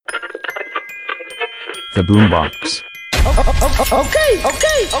the boombox. Okay.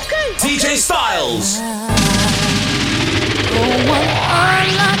 DJ StyleZ.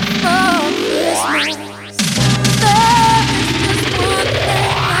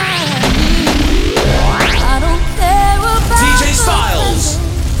 DJ StyleZ.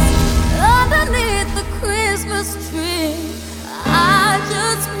 Underneath the Christmas tree, I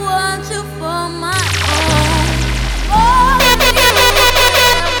just want you for my own. Oh,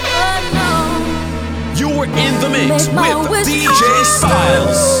 You were in the mix with DJ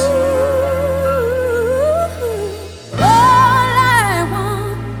StyleZ. all I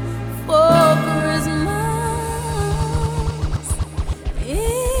want for Christmas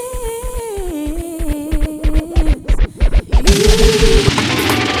is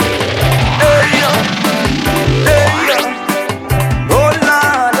you. Oh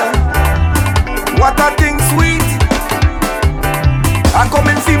Lord, what a thing sweet. I'm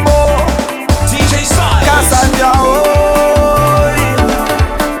coming for more. DJ StyleZ. Cassandra, oh,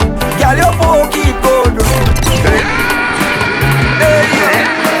 girl, your pokey good.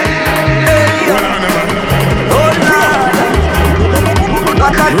 Oh Lord,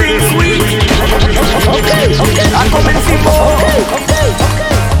 what a thing sweet. I'm coming for more.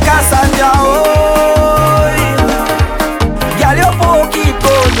 Cassandra, oh, girl, your pokey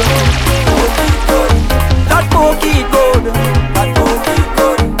good. That pokey good.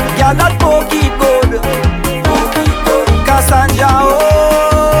 Girl, that pokey good. Cassandra, oh,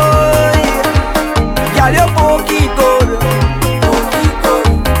 girl, your pokey good.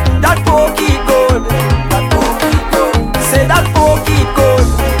 That pokey good. Say that pokey good.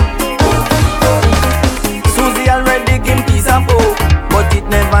 Susie already give piece of hope, but it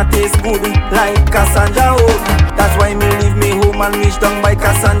never tastes good like Cassandra home. That's why me leave me home and reach down by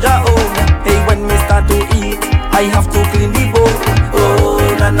Cassandra home. Hey, when me start to eat, I have to clean the bowl. Oh,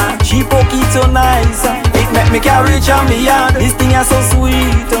 nana, she poke it so nice. It make me carry reach on me yard. This thing is so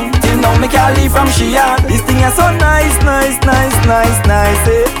sweet. Till now me can't leave from she yard. This thing is so nice.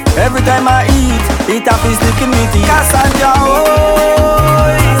 Eh? Every time I eat, it happens sticking me teeth. Cassandra,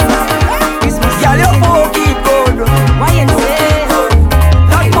 oh, girl, your poke it good. Why you say?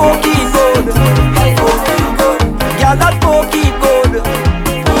 That poke it good. Girl, that poke it good.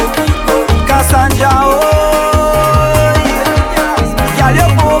 Cassandra, oh, girl,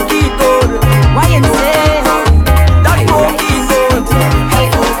 your poke it good. Why you say? That poke it good.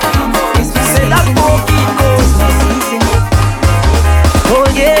 Say that poke it good. Oh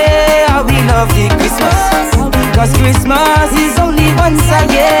yeah, we love the Christmas, cause Christmas is only once a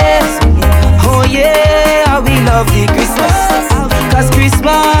year. Oh yeah, we love the Christmas, cause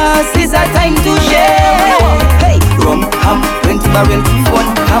Christmas is a time to share. Hey, rum, ham, 20 barrel, fun,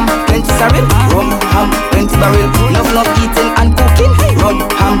 ham, 20 saril. Rum, ham, 20 barrel, love eating and cooking. Rum,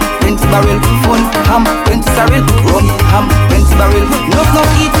 ham, 20 barrel, fun, ham, 20 saril. Rum, ham, 20 barrel,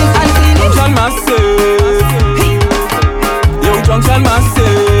 love eating and cleaning. Junction massive, yo, junction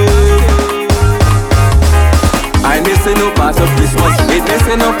massive. I missing no part of Christmas. It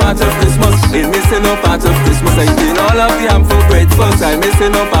missing no part of Christmas. It missing no part of Christmas. I eating all of the ham for breakfast. I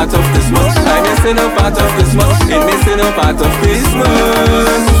missing no part of Christmas. I missing no part of Christmas. It missing no part of Christmas.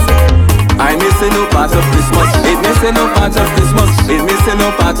 I missing no part of Christmas. It missing no part of Christmas. It missing no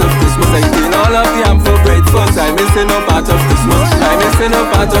part of Christmas. I eating all of the ham for breakfast. I missing no part of Christmas. I missing no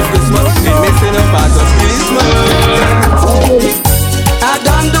part of Christmas. It missing no part of Christmas. I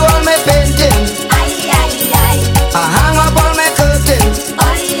done do all my painting. I hang up all my curtains.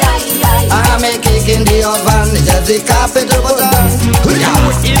 I make cake in the oven, just the carpet over down. You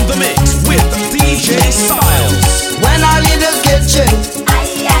were in the mix with DJ StyleZ. When I leave the kitchen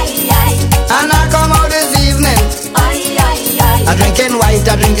and I come out this evening, I drinking white,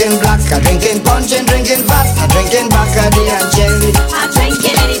 I drinking black, I drinking punch and drinking fat, I drinking Bacardi and cherry. I'm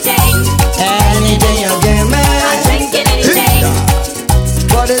drinking anything. Anything you give me. I'm drinking anything.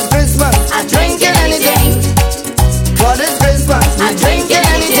 For this Christmas, I'm drinking anything. for this Christmas, I'm drinking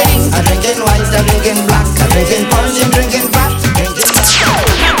anything. I drinking white, I drinking black, I drinking punch and drinking fat, drinking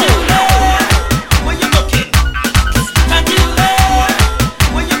When you looking, can you love?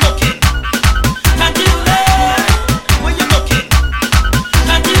 When you looking, can you love? When you looking,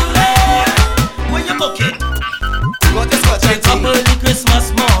 can you love? When you looking, Got this get up early Christmas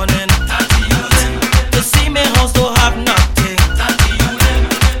morning.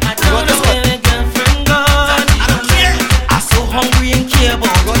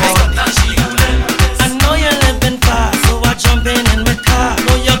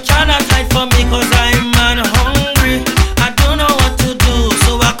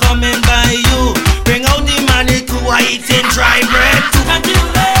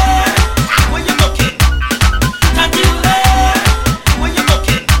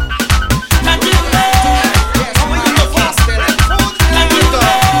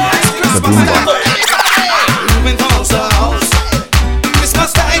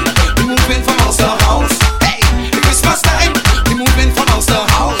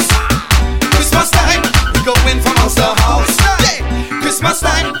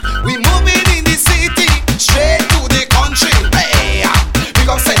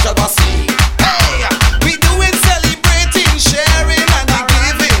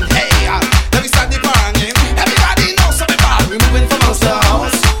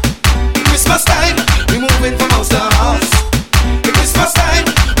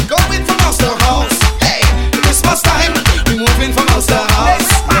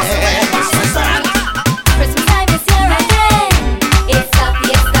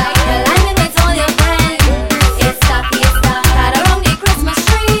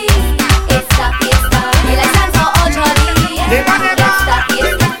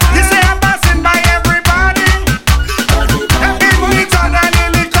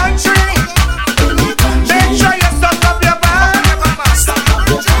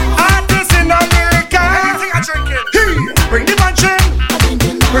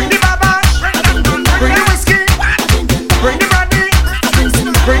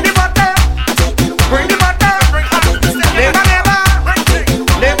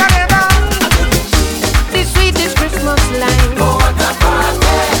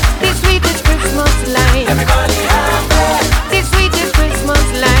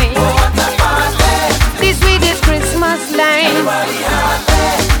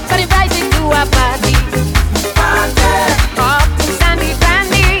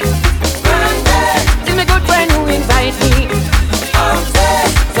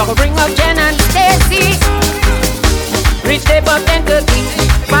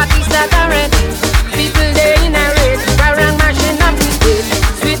 cigarette. People they in a race, parang mashing up the place.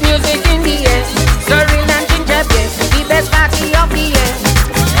 Sweet music in the air, sorrel and ginger beer, the best party of the year.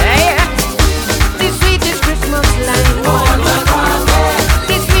 Hey, the sweetest Christmas line.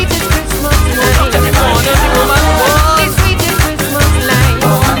 The sweetest Christmas line. The sweetest Christmas line.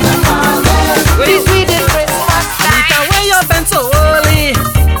 The sweetest Christmas line. Anita, where you been so early?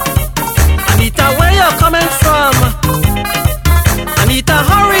 Anita, where you coming from? Anita,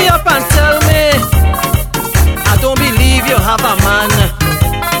 hurry up and tell me. I don't believe you have a man.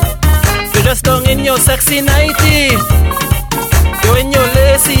 You're just down in your sexy nightie. You're in your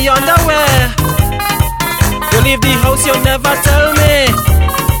lacy underwear. You leave the house, you never tell me.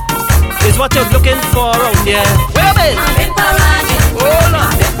 Is what you're looking for out there. Where been? I've been paraging. Hold on.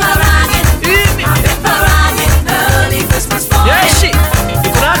 I've been paraging. I've been paraging early Christmas morning. Yeah, shit. You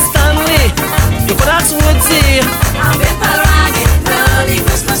could ask Stanley. You could ask Woodsy. I've been paraging early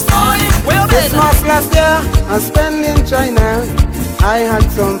Christmas morning. Where been? Christmas last year, I spent in China. I had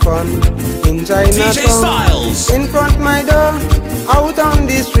some fun in China. DJ StyleZ. In front my door, out on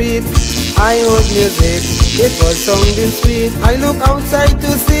the street, I heard music. It was sounding sweet. I look outside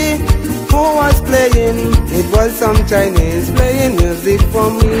to see who was playing. It was some Chinese playing music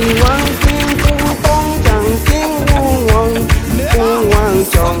for me. Wang ting pong pong chang ting wong wong wong wang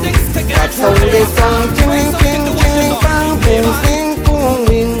chong. That's how they song. Ching ching ching bang boom sing boom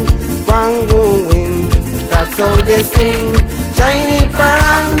wing bang boom wing. That's how they sing. Chinese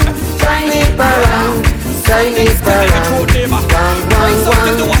parang, Chinese parang, Chinese parang. Bang bang bang.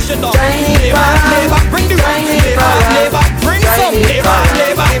 Chinese parang, Chinese parang, Chinese parang.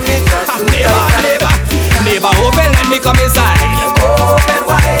 Give me just Never open, let me come inside. open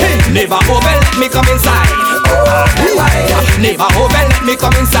wide, Never open, let me come inside. open wide, Never open, let me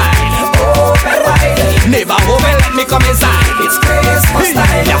come inside. open wide. Never open, let me come inside. It's Christmas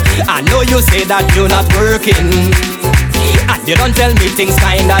time. Yeah, I know you say that you're not working, and you don't tell me things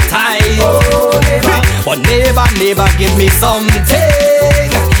kinda tight. But never give me something.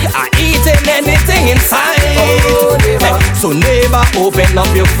 I eating anything inside. So never open up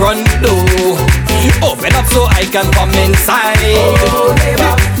your front door. Open up so I can come inside.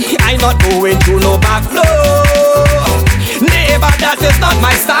 I not going through no back door. Never, that is not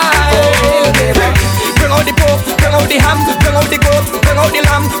my style. Bring out the pork, bring out the ham, bring out the goat, bring out the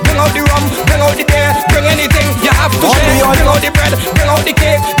lamb, bring out the rum, bring out the beer, bring anything you have to share. Bring out the bread, bring out the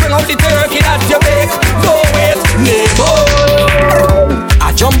cake, bring out the turkey that you bake. Don't wait, neighbor.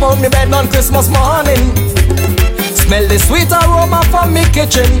 I jump out my bed on Christmas morning, smell the sweet aroma from me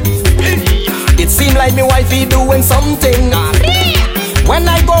kitchen. It seemed like me wifey doing something. When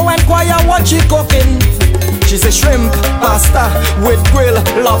I go and inquire what she cooking, she say shrimp, pasta with grill,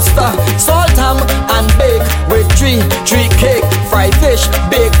 lobster, salt ham and bake with tree cake, fried fish,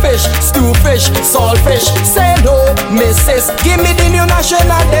 baked fish, stew fish, salt fish. Say no, missus, give me the new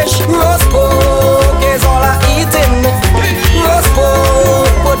national dish. Roast pork is all I eating. Roast pork,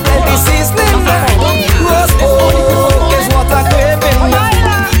 put plenty seasoning. Roast pork is what I craving.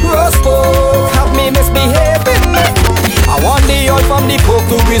 Roast pork, have me misbehaving. I want the oil from the pork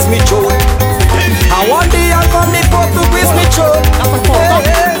to grease me throat. I want the oil from the pork to grease me throat.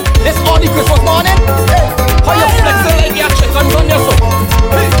 This all the Christmas morning. How you flexing like your chicken on your soul?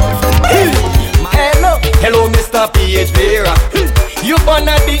 Hello, Mr. PH Vera. You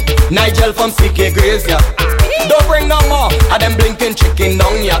wanna the Nigel from CK Grace, yeah. Don't bring no more of them blinking chicken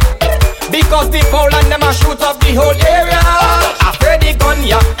down, yeah. Because the foul and them a shoot up the whole area. Afraid the gun,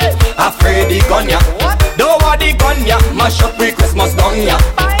 yeah. Afraid the gun, yeah. Don't want the gun, yeah. Mash up pre Christmas down, yeah.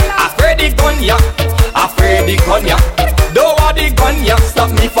 Afraid the gun, yeah. Afraid the gun, yeah. Don't want the gun, yeah.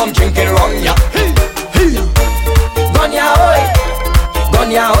 Stop me from drinking rum, yeah. Gun, yeah, oi.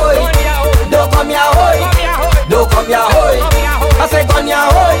 Gun, yeah, oi. Don't come, yeah, oi. Don't come, yeah, oi. I say gun, yeah,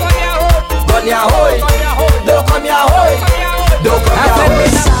 oi. Gun, yeah, oi. Don't come, yeah, oi. Don't come, yeah, oi.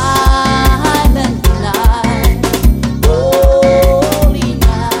 Silent night, holy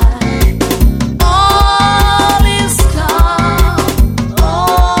night. All is calm,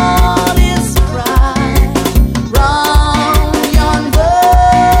 all is bright. Round yon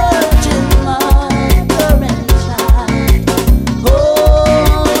virgin mother and child,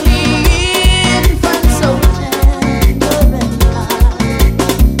 holy infant so tender and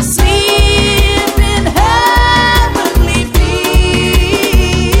high, sleep in heavenly peace.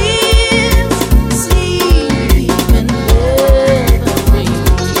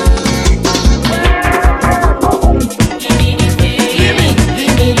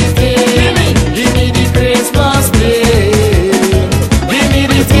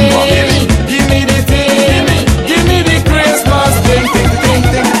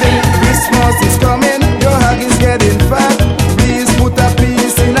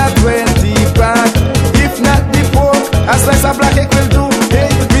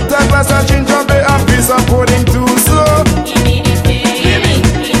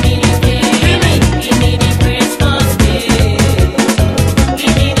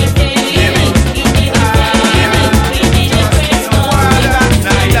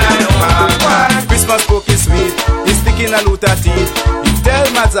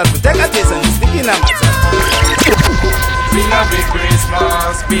 mazal, take a taste and stick in a mazal. We love it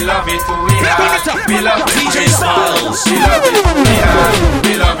Christmas, we love it who we are. We love it Christmas, we love it who we are.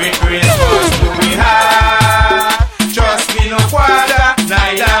 We love it Christmas who we are. Trust me no quarter,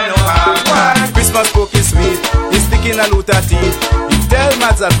 neither no half. Christmas cookie sweet, it's sticking a loot of teeth. You tell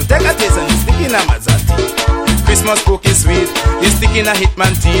mazal, take a taste and stick in a mazal teeth. Christmas cookie sweet, it's sticking a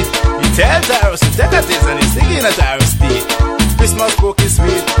hitman teeth. You tell Taros to take a taste and it's sticking a Taros teeth. Christmas cookie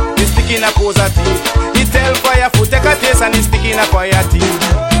sweet, it's sticking a Koza teeth. You tell Firefoot take a taste and it's sticking a fire teeth.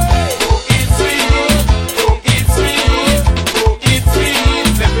 Cookie sweet, cookie sweet, cookie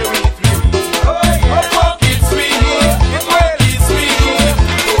sweet, let me read it. Cookie sweet, cookie sweet,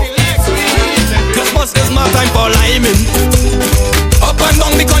 cookie sweet. Christmas is my time for liming. Up and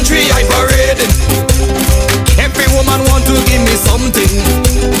down the country I parading. Every woman want to give me something.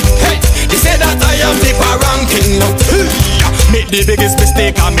 Hey, they say that I am the ranking. Make the biggest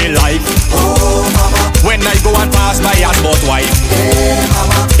mistake of my life. Oh, mama. When I go and pass my husband wife. Hey,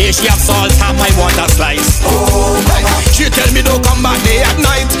 mama. Hey, she have salt and I want a slice. Oh, mama. She tell me don't come back day at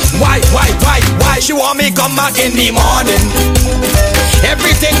night. Why? She want me come back in the morning.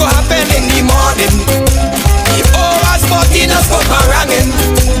 Everything will happen in the morning. Oh, as Martina's for parangin'.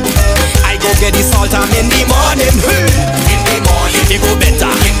 I go get the salt and in the morning. In the morning, it go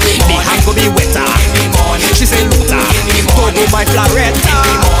better. The hand go be wetter. In the morning, she say Luta. Go do my Floretta. In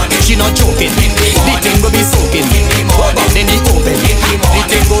the morning, she not joking. The thing go be soaking. In the morning, then it open. The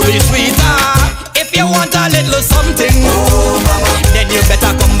thing go be sweeter. If you want a little something, oh, mama, then you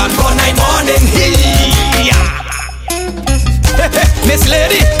better come back on night morning. Miss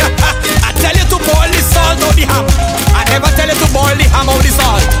lady, I tell you to boil the salt out the ham. I never tell you to boil the ham out the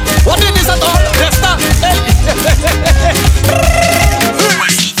salt. What is this at all? Let's start.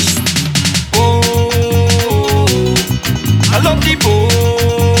 Oh, I love the bow.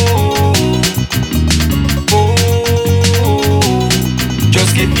 Oh,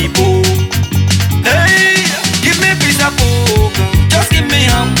 just give me bow. Hey, give me piece of pork. Just give me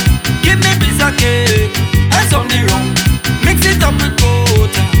ham. Give me piece of cake and some the rum. Mix it up with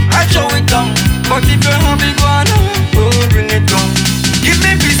goat, I show it down. But if you have it guana, oh, bring it down. Give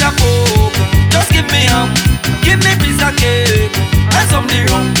me piece of pork, just give me ham. Give me piece of cake, and some the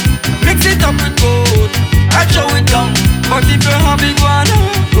rum. Mix it up with goat, I show it down. But if you have it guana,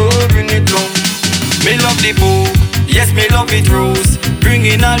 oh, bring it down. Me love the pork, yes, me love it roast. Bring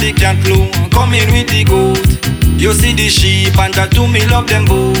in all the cat glue, come in with the goat. You see the sheep and that too, me love them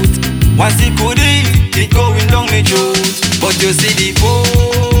both. Once it could eat, it going down me throat. But you see the bow,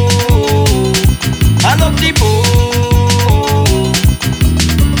 I love the bow.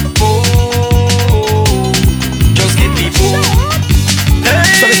 Just give me bow.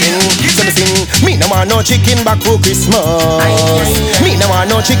 So me sing, me no want no chicken back for Christmas. Me no want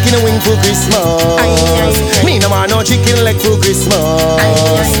no chicken wing for Christmas. Me no want no chicken leg for Christmas.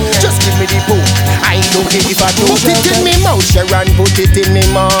 Just give me the bow. I don't care if I don't. Put it in me mouth, Sharon, put it in me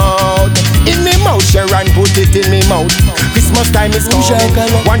mouth. In me mouth, Sharon, put it in me mouth. Christmas time is coming.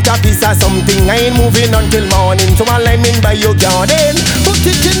 Want a piece of something, I ain't moving until morning. So I'll line in by your garden. Put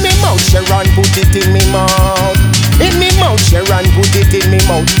it in me mouth, Sharon, put it in me mouth. In me mouth, Sharon, put it in me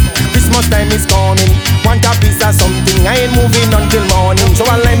mouth. Christmas time is coming. Want a piece of something, I ain't moving until morning. So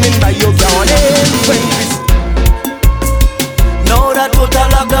I'll line in by your garden. Now that total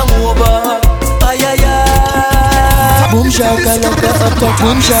lockdown over.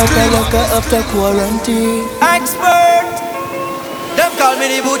 Boom shakalaka after quarantine. Expert. Them call me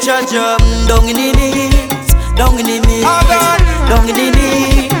the butcher job. Down in the knees, down in the knees, down in the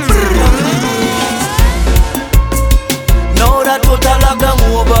knees. Now that total lockdown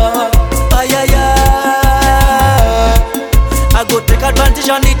over. I go take advantage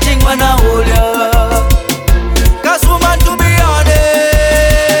on the thing when I hold ya. Cause woman, to be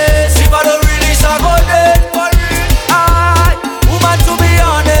honest, if I don't release I go dead. Woman, to be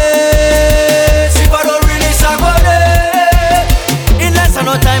honest, if I don't release I go dead. In less than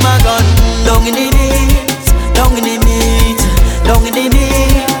no time I gone. Down in the knees, down in the knees, down in the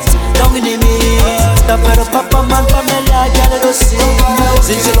knees, down in the knees. Stop at a papa man from the light, y'all don't see.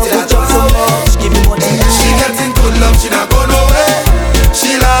 Since you love the job so much, give me money. She getting good love, she not go nowhere.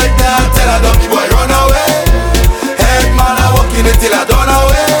 She like that, tell her don't be boy run away. Head man, I walking it till I done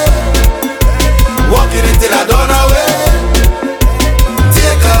away. Walking it till I done away.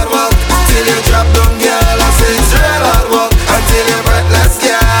 Take hard walk till you drop down, girl. I say it's real hard walk until you're breathless,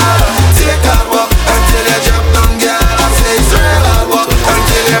 girl. Take hard walk until you drop down, girl. I say it's real hard walk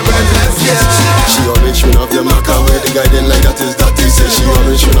until you're breathless, girl. She always should have your mark away. The guy then like that is that he say. She always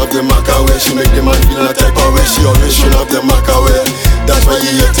always should have the Mac away. She make the man feel a type of way. She always should have the Mac away. That's why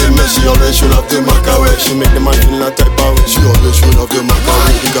you hating me. She always should have the Mac away. She make the man feel a type of way. She always should have the Mac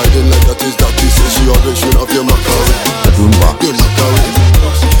away. The guy didn't like that is that he says she always should have the Mac away. The Mac away.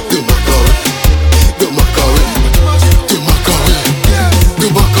 The Mac away. The Mac away. The Mac away. The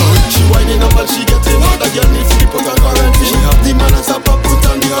Mac away. She whining up and she getting hot. That girl need free put her current. She have the man as a pop put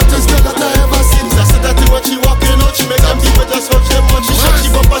and the hottest girl that I ever seen. I said that when she walking out, she make them people just watch them on. She shake, she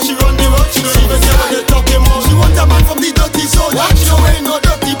bump and she run the road. She don't even care what they talking about. She want a man from the dirty zone. She don't ain't no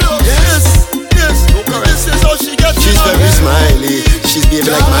dirty blood. Yes, yes, this is how she gets. She's very smiley. She's baby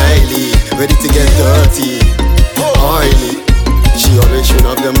like Miley, ready to get dirty, oily. She always should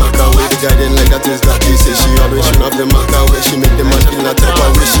have the Mac away. The guy didn't like that is that he says she always should have the Mac away. She make the man feel a type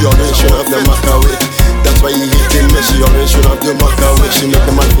of way. She always should have the Mac away. That's why he hating me. She always should have the Mac away. She make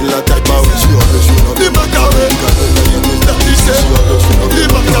the man feel a type of way. She always should have the Mac away. That he says she always should have the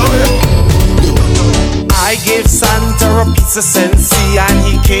Mac away. I gave Santa a piece of sensi and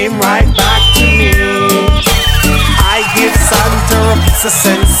he came right back to me. I gave Santa a piece of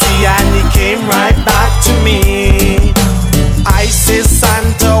sensi and he came right back to me. I say,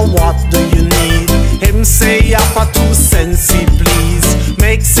 Santa, what do you need? Him say, for 2 cents, please.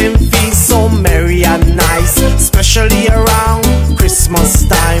 Makes him feel so merry and nice, especially around Christmas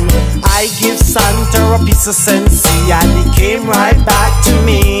time. I give Santa a piece of sensi and he came right back to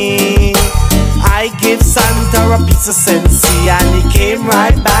me. I gave Santa a piece of sensi and he came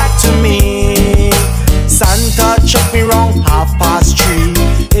right back to me. Santa check me wrong 3:30.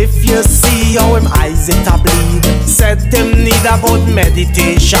 If you see how him eyes it a bleed, said them need a good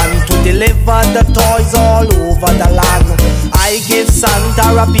meditation to deliver the toys all over the land. I gave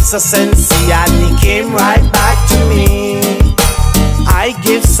Santa a piece of sensi and he came right back to me. I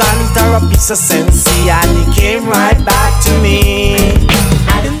gave Santa a piece of sensi and he came right back to me.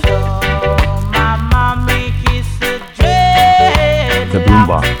 The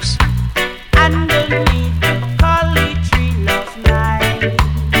Boombox.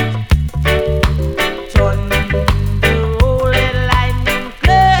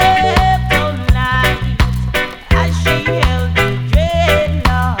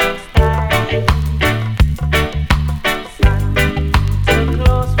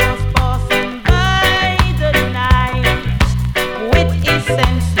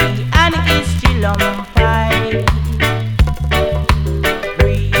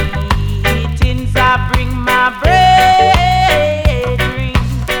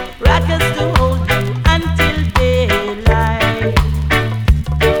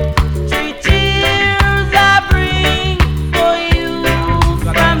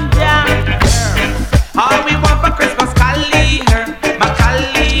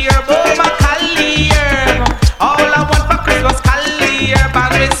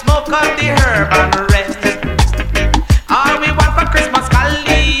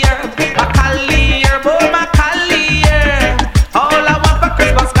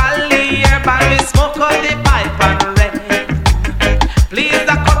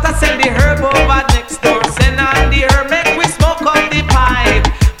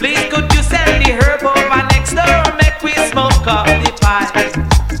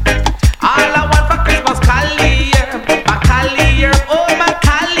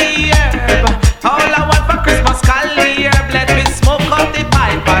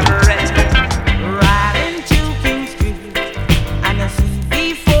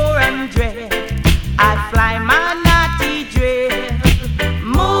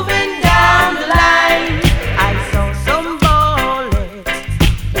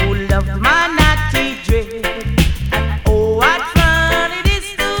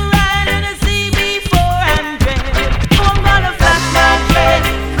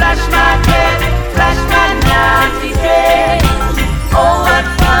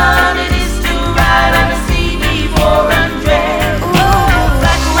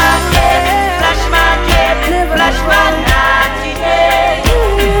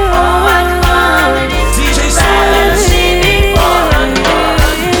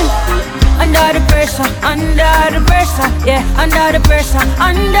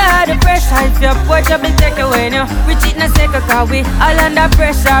 All under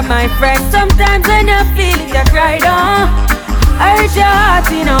pressure, my friend. Sometimes when you feel it, you cry down. I hurt your heart,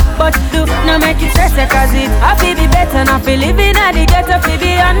 you know, but do not make it stress, cause it I feel be better, not feel living at the ghetto, feel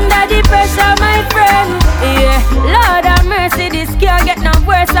be under the pressure, my friend. Yeah, Lord have mercy, this can't get no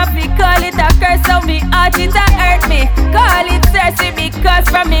worse. I feel call it a curse, so me heart it a hurt me. Call it thirsty because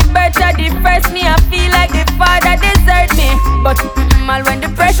from me birth to the first me, I feel like the father desert me. But all when the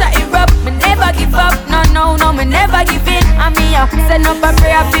pressure erupt, me never give up, no, me never give in. And me send up a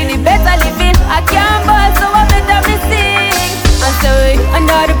prayer for the better living. I can't ball, so I better me sing. And so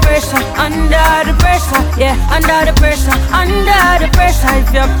under the pressure, yeah, under the pressure. If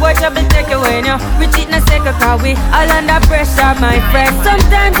you're poor, trouble take away now. Rich it na second, cause we all under pressure, my friend.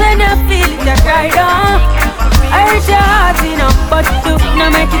 Sometimes when you feel it, you cry down. I hurt your heart, you know, but do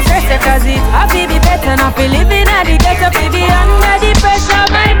not make it stress, cause it I feel be better, not be living at the ghetto, be under the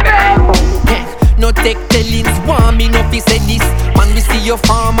pressure, my friend. No take tellings, want me no fi say this. Man, we see your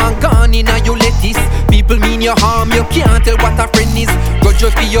farm and gone in and you lettuce. People mean your harm, you can't tell what a friend is. Grudge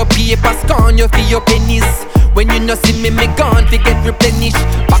you for your paper, scorn you for your pennies. When you no see me gone, forget replenish.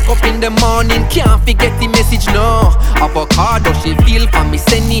 Back up in the morning, can't forget the message, no. Avocado, she feel for me,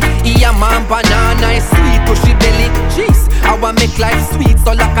 send it. Yeah, man, banana is sweet, push she belly. Jeez, I want make life sweet,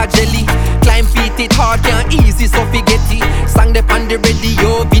 so like a jelly. Climb feet, it hard, can't easy, so forget it. Sang the on the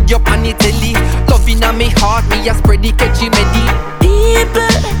radio, video pan the telly. Love in me heart, me a spread the catchy medi.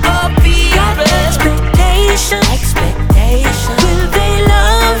 People, oh people, expectation. Will they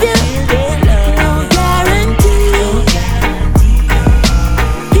love you? No guarantee.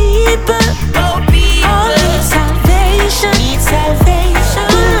 People, oh people, all need salvation.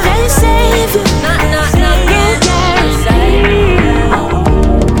 Will they save you? No guarantee.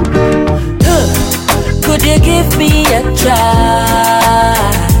 Could you give me a try?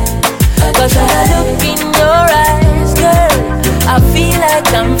 Cause when I look in your eyes, girl, I feel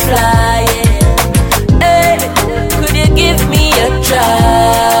like I'm flying. Hey, could you give me a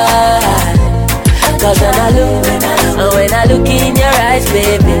try? Cause when I look in your eyes,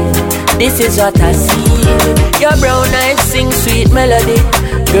 baby, this is what I see. Your brown eyes sing sweet melody.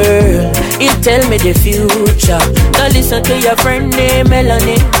 Girl, it tell me the future. Now listen to your friend named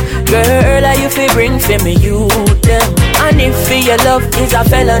Melanie. Girl, how you feel bring for me youth them. And if for your love is a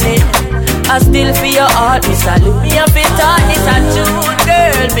felony, I still feel your heart, me salute. Me have to talk this a tune,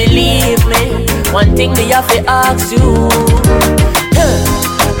 girl, believe me. One thing me have to ask you,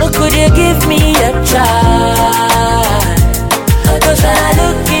 could you give me a try? Cause when I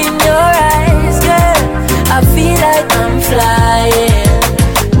look in your eyes, girl, I feel like I'm flying.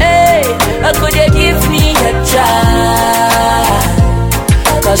 Hey, could you give me a try?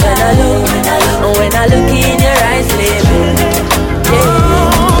 Cause when I look in your eyes, baby, yeah.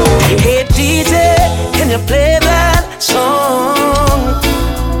 Hey DJ, can you play that song?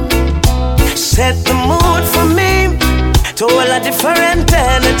 Set the mood for me to all a different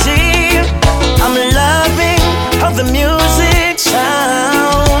energy. I'm loving how the music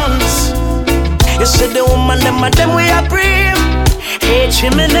sounds. You said the woman, them we are brave. Hey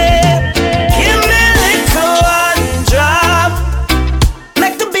Chimney, give me a little one drop.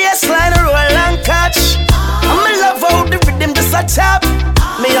 Make the bass line roll and catch. I'm in love how the rhythm just a tap.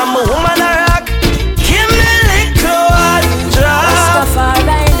 Me, I'm a woman a rock. Give me a little one drop.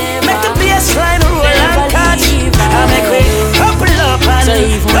 Make the bass line roll and catch. I make we couple up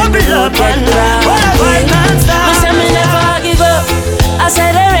and what a vibe non-stop. I said me never give up. I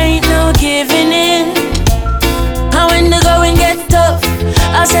said there ain't no giving in. And when the going get tough,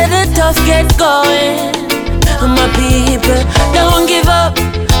 I said the tough get going. My people don't give up.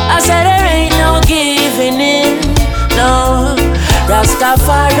 I said there ain't no giving in. No,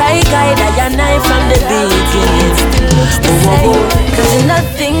 Rastafari guide I and I from the beginning. Cause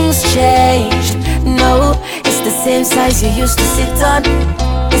nothing's changed. No, it's the same size you used to sit on.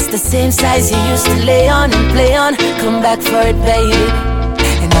 It's the same size you used to lay on and play on. Come back for it, baby.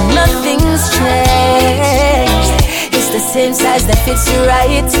 And nothing's changed. It's the same size that fits you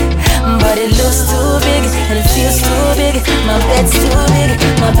right, but it looks too big and it feels too big. My bed's too big,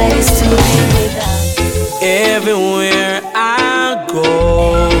 my bed is too big. Everywhere I go,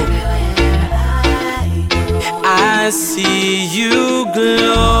 I see you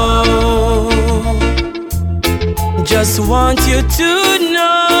glow. Just want you to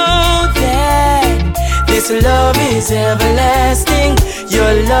know that this love is everlasting.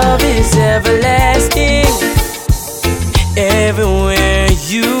 Your love is everlasting. Everywhere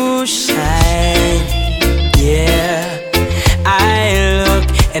you shine, yeah, I look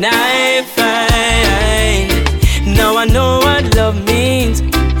and I find. Now I know what love means,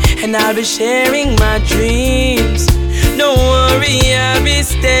 and I'll be sharing my dreams. Don't worry, I'll be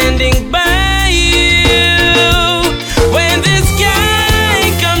standing by you when the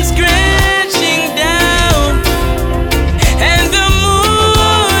sky comes crashing down and the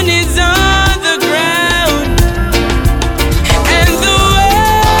moon is on the ground and the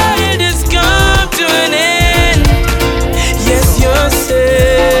world has come to an end. Yes, you're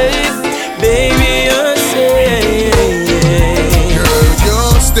safe, baby, you're safe. Girl,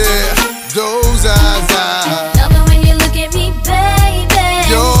 your stare, those eyes. Love it when you look at me, baby.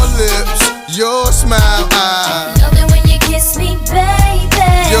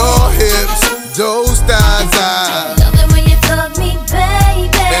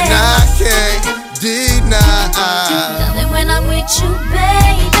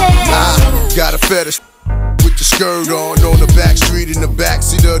 fetish. With the skirt on the back street in the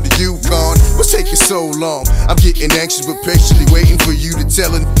backseat of the Yukon. What's taking so long? I'm getting anxious but patiently waiting for you to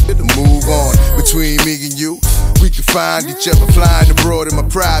tell a nigga to move on. Between me and you, we can find each other flying abroad in my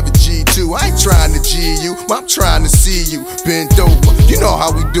private G2. I ain't trying to G you, I'm trying to see you bent over. You know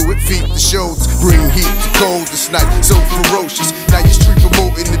how we do it, feet to shoulders, bring heat to cold this night, so ferocious. Now you street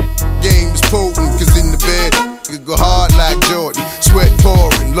promoting the game is potent, cause in the bed go hard like Jordan, sweat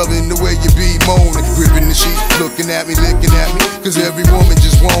pouring, loving the way you be moaning, gripping the sheet, looking at me, licking at me, cause every woman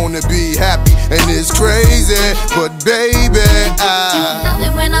just wanna be happy, and it's crazy, but baby, I love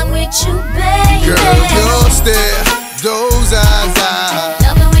it when I'm with you, baby. Girl, your stare, those eyes, I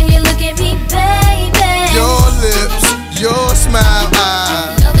love it when you look at me, baby. Your lips, your smile,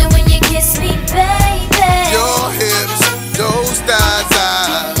 I love it when you kiss me, baby. Your hips, those thighs,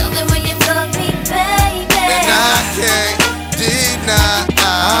 I love it when you fuck me, baby. I can't deny.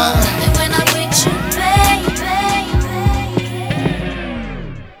 Love it when I'm with you, baby.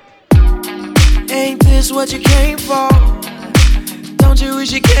 Ain't this what you came for? Don't you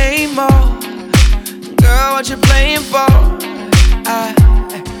wish you came more? Girl, what you playing for?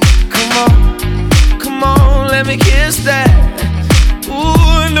 Come on, let me kiss that. Ooh,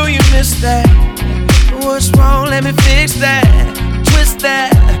 I know you missed that. What's wrong? Let me fix that. Twist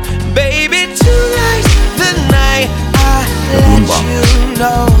that, baby. Tonight's the night I let you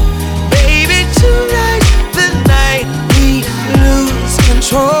know. Baby, tonight's the night we lose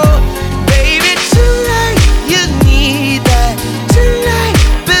control. Baby, tonight you need that. Tonight,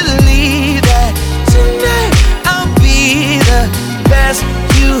 believe that. Tonight I'll be the best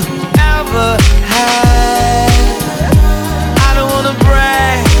you ever had. I don't wanna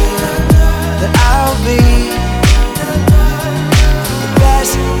brag, but I'll be the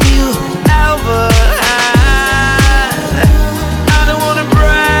best you ever had. I don't wanna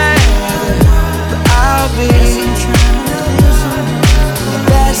brag, but I'll be the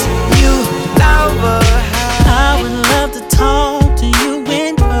best you ever had. I would love to talk to you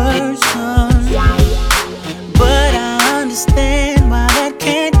in person, but I understand why that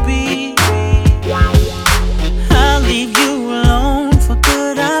can't be. I'll leave you alone for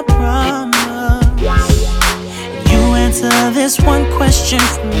good, I promise. You answer this one question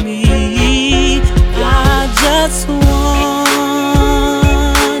for me. I just wonder,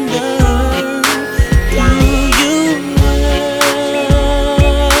 do you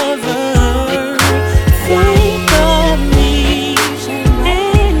ever think of me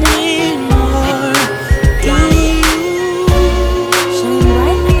anymore? Do you? Shine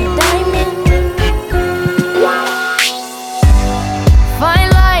bright like a diamond. Fine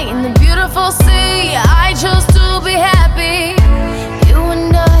light in the beautiful sea. I chose to be happy. You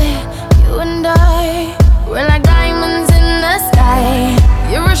and I, we're like diamonds in the sky.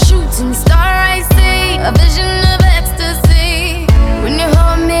 You're a shooting star, I see, a vision of ecstasy. When you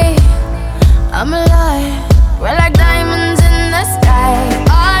hold me, I'm alive. We're like diamonds in the sky.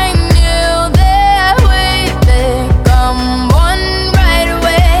 I knew that we'd become one right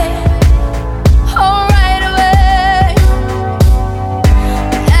away. Oh, right away.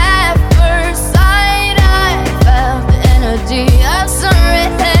 At first sight, I felt the energy of sun rays.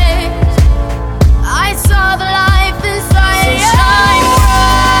 I saw the life inside. So shine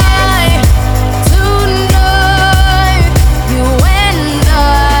bright tonight. You and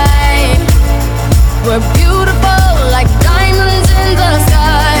I, we're beautiful like diamonds in the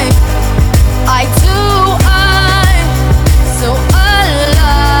sky. I too, I'm so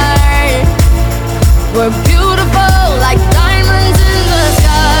alive. We're beautiful like diamonds in the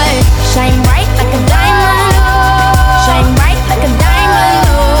sky. Shine bright like a diamond. Shine bright like a diamond.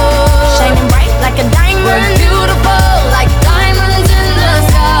 Shining bright like a diamond. We're beautiful like diamonds in the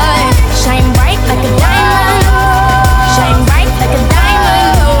sky. Shine bright like a diamond. Shine bright like a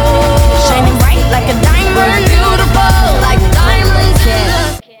diamond. Shining bright like a diamond. We're beautiful like diamonds in the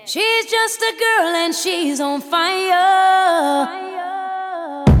sky. She's just a girl and she's on fire.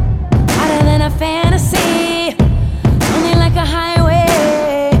 Hotter than a fantasy, only like a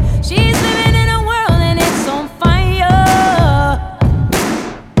highway. She's living in a world and it's on fire,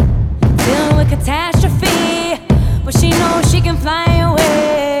 filled with catastrophe, but she knows she can fly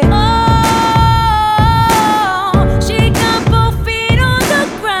away. Oh, she got both feet on the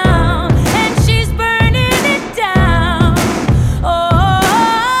ground and she's burning it down. Oh,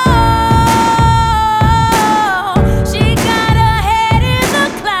 she got her head in the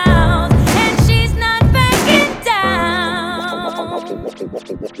clouds and she's not backing down.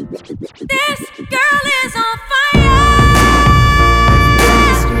 This girl is on fire.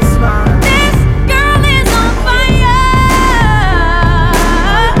 This girl is on fire.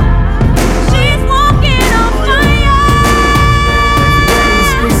 She's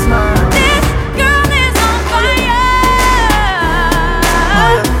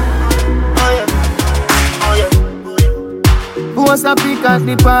start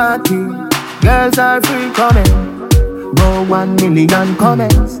the party. Girls are free coming. Go 1 million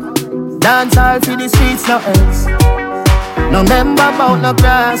comments. Dance all for the streets, no else. No member about no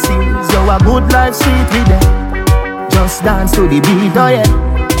classes. You a good life sweet with them. Just dance to the beat, oh yeah.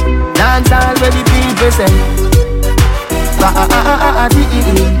 Dance all where the people say.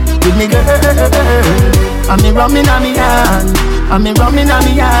 Give me girl. I'm me rumming on me hand. I'm me rumming on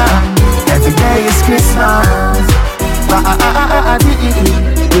me hand. Every day is Christmas.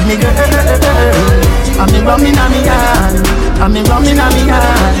 Give me girl. I'm me rumming on me hand. I'm me rumming on me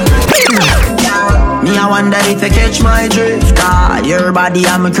hand. Me I wonder if you catch my drift. God, your body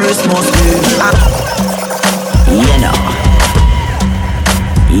I'm a Christmas gift. You know.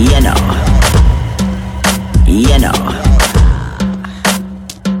 You know. You know.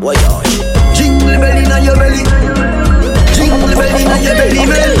 What yo? Jingle bell inna your belly. Jingle bell inna your belly,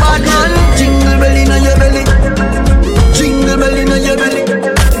 man. Bad man. Jingle bell inna your belly. Jingle bell inna your belly.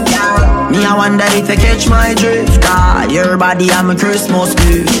 Me I wonder if you catch my drift. God, your body I'm a Christmas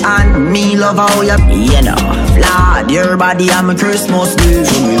gift. And me love how you know. Lord, your body I'm a Christmas gift.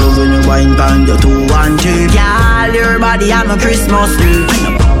 So me love when you wine pan your 2 and 2. Girl, your body I'm a Christmas gift.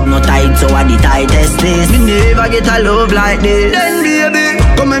 No tight, so I the tightest this. Me never get a love like this. Then baby,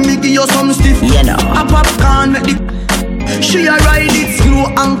 come and me give you some stiff. You know, a popcorn make the. She a ride it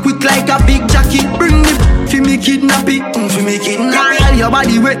slow and quick like a big jockey. Bring the fi me kidnap it, fi me kidnap it. Your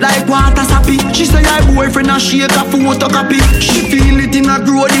body wet like water sappy. She say her boyfriend a shake a photocopy. She feel it in a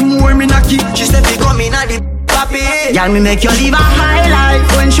grow the more me knocky. She say fi come in a the papi. Girl me make you live a high life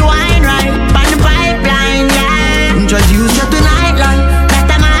when she wine right by the pipeline, yeah. Introduce you to nightlife.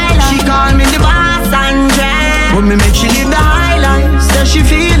 She call me the boss and yeah. But me make she live the high life. Say she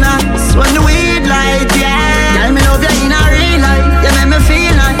feel nice when the weed light, yeah. Tell me love you in a real life. You make me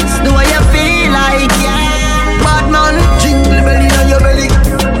feel nice the way you feel like, yeah. Bad man, jingle bell inna your belly.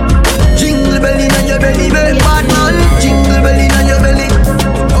 Jingle bell inna your belly, belly. Bad man, jingle bell inna your belly.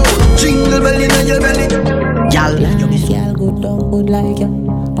 Oh, jingle bell inna your belly. Y'all, y'all good, don't good like you.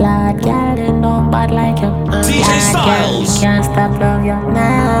 Lord, girl, they know bad like you. DJ StyleZ. Can't stop love you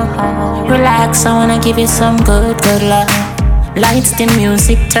now. Relax, I wanna give you some good love. Lights, the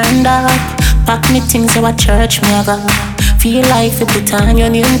music turned up. Pack me things, you a church, me a go. Feel like you put on your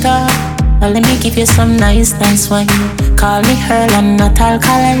new top. Well, let me give you some nice wine. Call me Earl, I'm not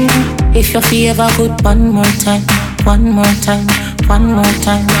alkaline. If you feel ever good, one more time. One more time, one more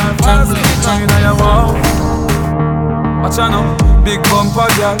time, Watch out now, big bumper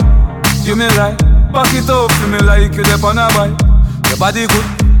girl. You me right, back it up for me like you dep on a bike. Your body good,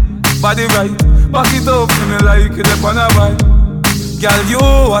 body right. Back it up for me like you dep on a bike. Girl, you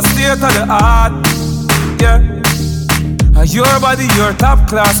a state of the art, yeah. Your body, your top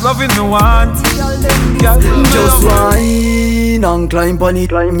class, loving me want. Girl, just wine and climb on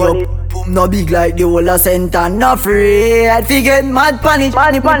it. No big like the whole of St. and afraid. Forget mad panic,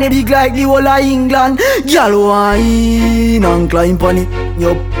 panic big like the whole of England. Girl wine and climb on it.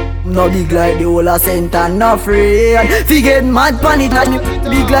 Yup, no big like the whole of St. and afraid. Forget mad panic,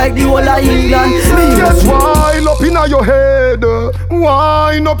 big like the whole of England. Just wind up inna your head,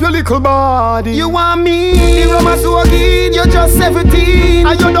 wind up your little body. You want me, the romance so again. You're just 17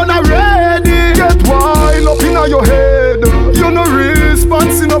 and you done already. Get wind up inna your head. You no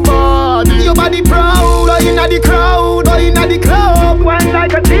response in a body. Your body proud, or inna the crowd, or inna the club. Wine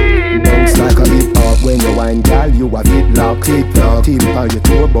like a teen. Bounce like a hip hop when you wine, girl. You a fit lock, clip flop. Tip on your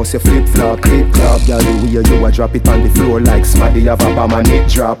toe, bust your flip flop, clip clop. Girl, the way you a drop it on the floor like Smaddy have a bomb and it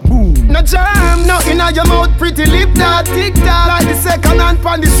drop. Boom. No jam, no inna your mouth, pretty lip that tick tock like the second hand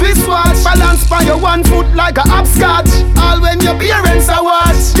pon the Swiss watch. Balance by your 1 foot like a hopscotch. All when your parents are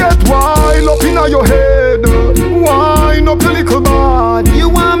watch. Get wild up inna your head, wind up your little body. You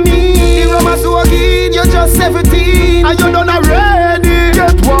want me, the romance so again. You're just 17 and you done already.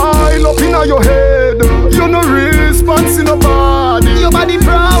 Get wild up inna your head. You no response in a body. Your body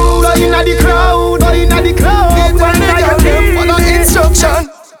proud, or inna the crowd, or inna the club. Follow instruction.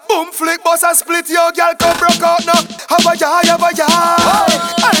 Boom flick, boss a split. Your girl come broke out now. Have a ya, have a ya.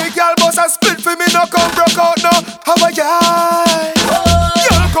 Hey girl, boss a split for me now. Come broke out now. Have a ya.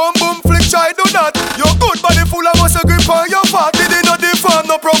 Girl come boom flick, try do that. Your good body full of muscle grip on your fat. Did it not deform,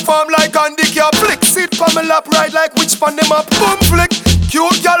 no perform like handicap. Flick, sit on my lap, ride like which pan them up. Boom flick,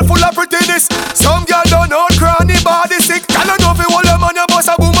 cute girl full of prettiness. Some girl don't know cranny body sick. Girl I know fi hold them on your boss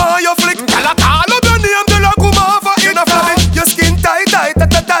a boom on your flick. Girl I call up your name, girl I come over in a flabby. Your skin tight, tight,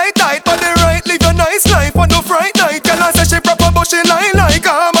 but the right live a nice life on no fright night. Girl I say she proper but she lie like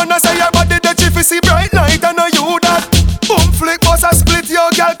a man. I say your body that she fi see bright light. I know you that. Boom flick, boss a split. Your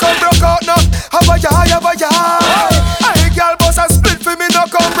girl come broke out now. Have a ya, have a ya. Hey girl, boss a split for me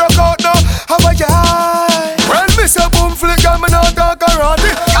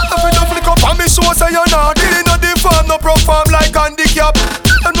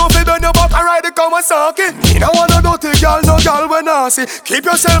talking. You don't want no dirty girl, no girl when nasty. Keep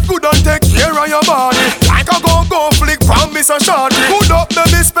yourself good and take care of your body. Like a go flick from me so shorty. Good up,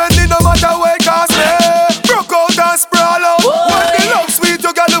 baby, spending no matter where it cost me. Broke out and sprawl out. When the love sweet,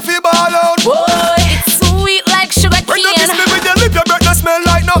 you got to feel ball out. Boy, it's sweet like sugar cane. When you kiss me with your lip, your breath no smell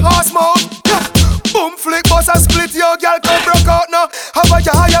like no horse mouth. Yeah. Boom flick, boss a split, your girl come broke out now. Have a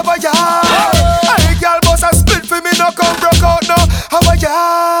ya. Hey, girl, boss a split for me, no come broke out now. Have a ya.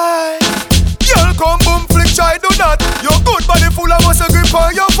 Girl, come boom flick, try do that. Your good body full of muscle grip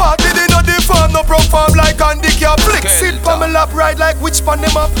on your fat. Did it not deform, no perform like handicap. Flick, sit for me lap, ride like which pan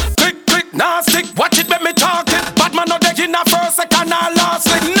them up. Click, nah stick, watch it make me talk it. Bad man no dead in a first, second, or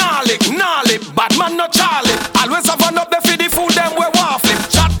last lick. Nah lick, bad man no Charlie. Always have one up the feed the food, them we waffle.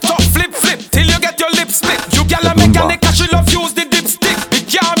 Chat up, flip, till you get your lips split. You gyal a mechanic, she love use the dipstick. Big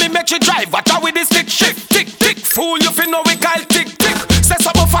car me make you drive, watch out with the stick shift. Tick, fool you fi know we call tick. Say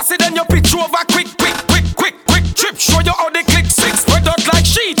something faster than your pitch over quick. Trip, show you how they click six. Spread out like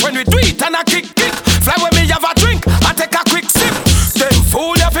sheet when we do it and a kick. Fly when me have a drink and take a quick sip. Them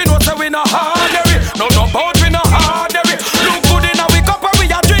fool you fi know say we no hardery. No boat we no hardery. Look good in a we cup and we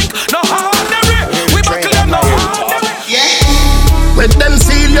a drink. No hardery. We buckle them no hardery. When them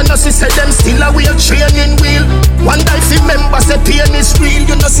feel, you know, see say them still a wheel training wheel. One guy fi member say pain is real.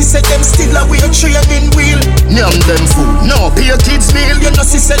 You know, see say them still a wheel training wheel. Name them fool, no pay kids meal. You know,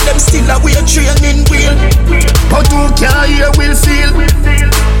 see say them still a wheel training wheel. But who can hear will feel?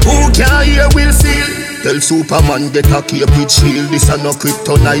 Who can hear will feel? Tell Superman get a Cupid shield. This a no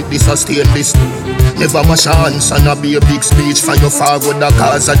kryptonite, this a stainless. Never mash hands and a be a big speech. For your forward the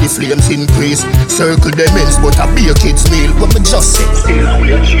cause of the flames increase. Circle them ends but a be a kid's meal. What me just say?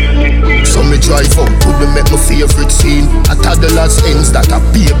 So me drive out to the make my favorite scene. A toddler's ends that a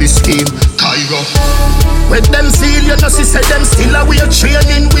baby scheme. Cairo. When them feel, you know see say them still a wheel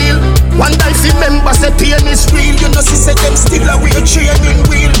training wheel. One guy fi member say pain is real. You know see say them still a wheel training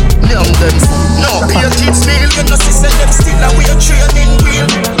wheel. Name them no be a kids meal. You know see say them still a wheel training wheel.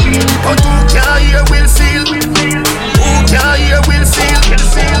 But who can hear will feel? Who can hear will feel?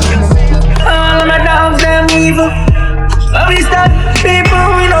 All of my dogs them evil. We start people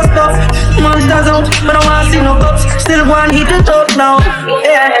we no stuff. Monsters out, but I wanna see no cups. Still one hit the top now.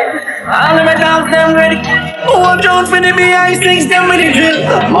 Yeah. All of my dogs them ready. Watch out for the BI6, them with the drill.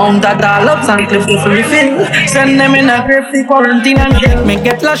 Mount at all ups and clip to refill. Send them in a grave, the quarantine and jail. Me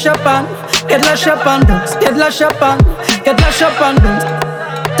get lash up and dunks. Get lash up and dunks.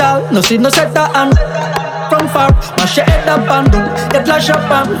 Tall, no see no set that hand. From far, mash your head up and down. Get lash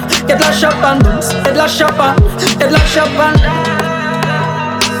up and dunks. Get lash up and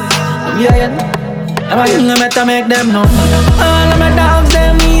yeah. I'm gonna make them know. All of my dogs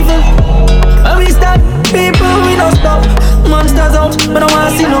them evil. When we start people we don't stop. Monsters out, but I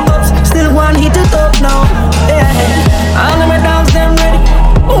wanna see no cups. Still one hit the top now. Yeah. All of my dogs them ready.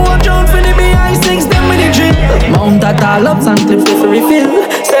 Watch out for the BI6, them with the drip. Mount at all ups and clip to refill.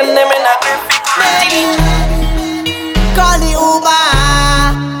 Send them in a grip. Call the Uber.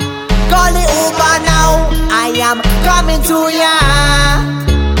 Call the Uber now. I am coming to ya.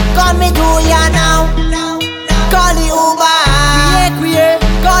 Call me to ya now. Call the Uber.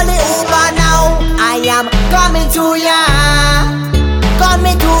 Call the Uber now. I am coming to ya. Call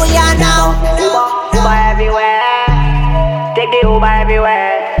me to ya now. Uber everywhere. Take the Uber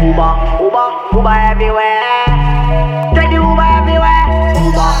everywhere. Uber everywhere. Take the Uber everywhere.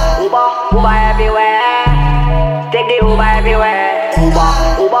 Uber everywhere. Take the Uber everywhere.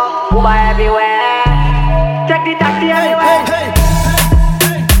 Uber everywhere. Take the taxi everywhere.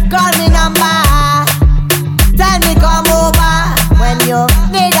 Call me number. Tell me come over when you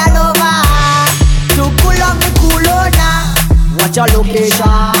need a lover. To cool up me coolona. What's your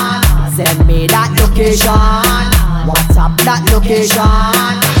location? Send me that location. WhatsApp that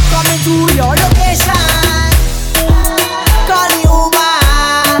location. Coming to your location. Call the Uber.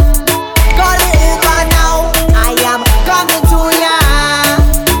 Call the Uber now. I am coming to ya.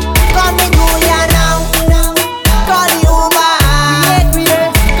 Coming to ya now. Call the Uber.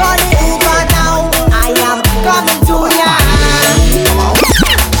 Call the Uber now. I am coming to ya.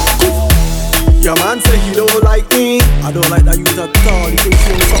 Your man say he don't like me. I don't like that you at all. He thinks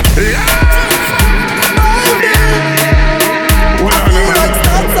you're something.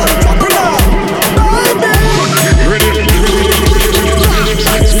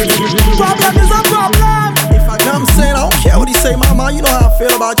 Problem is a problem. If I come saying I don't care what he say, mama, you know how I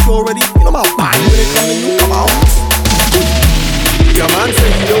feel about you already. You know my body when it come to you, come out. Your man say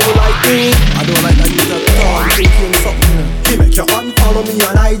he don't like me. I don't like that you at all. He think you're something. He make you unfollow me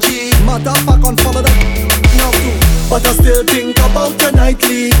on IG. Matter of fact, unfollow them. No too. But I still think about you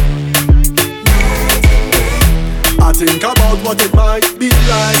nightly. I think about what it might be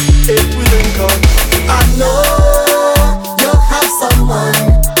like if we link up. I know you have someone.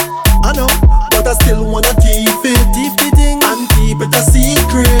 I know, but I still wanna keep it and keep it a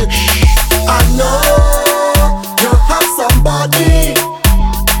secret. I know you have somebody,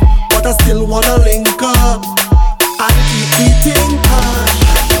 but I still wanna link up and keep it in touch.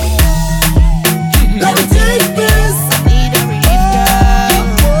 Let me take this.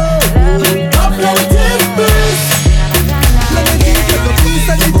 Come, let me take this. Let me give you the piece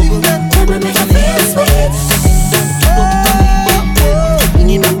of the thing that make you feel sweet.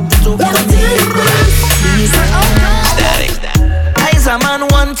 Let me take this. I's a man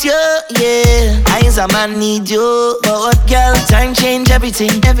want you, yeah. I's a man need you. But what girl, time change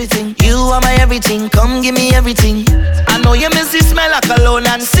everything, everything. You are my everything, come give me everything. I know you miss the smell of cologne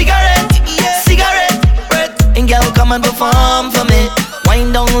and cigarette, yeah. Cigarette, breath. And girl, come and perform for me.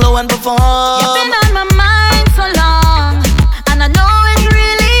 Wind down low and perform. You've been on my mind so long, and I know it's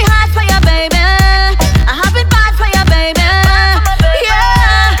really hard for you, baby. I have it bad for you, baby.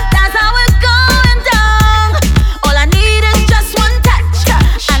 Yeah, that's how it's going down. All I need is just one touch,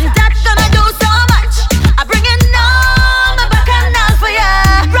 and that's gonna do so much. I bring it on my back and down for you.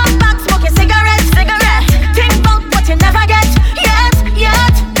 Rock back, smoking cigarette. Think about what you never get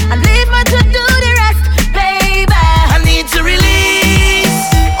yet, and leave me to do the rest, baby. I need to release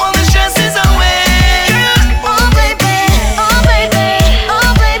all the stresses away. Oh baby, oh baby,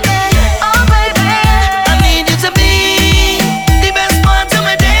 oh baby, oh baby. I need you to be the best part of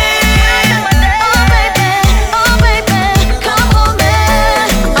my day. Oh baby, come hold me.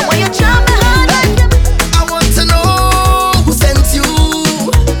 And when you jump behind me, I want to know who sent you.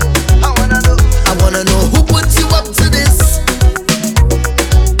 I wanna know who put you up to this.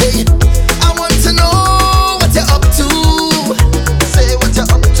 Hey, I want to know what you're up to. Say what you're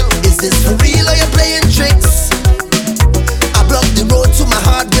up to. Is this for real or you're playing tricks? I blocked the road to my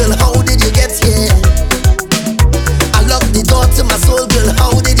heart, girl. How did you get here? I locked the door to my soul, girl.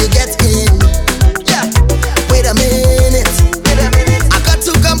 How did you get in? Yeah. Wait a minute. I got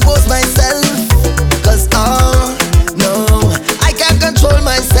to compose myself. Cause oh no, I can't control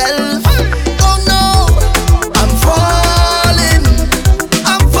myself. Oh no, I'm falling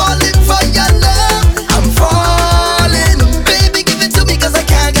for your love. I'm falling, baby, give it to me 'cause I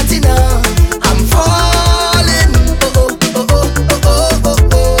can't get enough. I'm falling,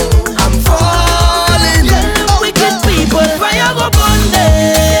 I'm falling. Wicked people, fire go burn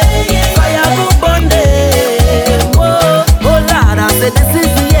them, fire go burn them. Oh, oh Lord, I said this is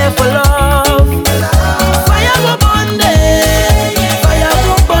the year for love. Fire go burn them, fire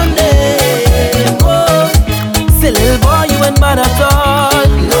go burn them. Oh, say little boy, you ain't mad at all.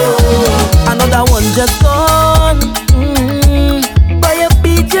 No, another one just gone. By your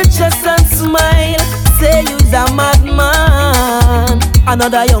beat your chest and smile. Say you's a madman.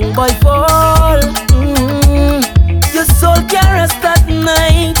 Another young boy fall. Your soul can't rest at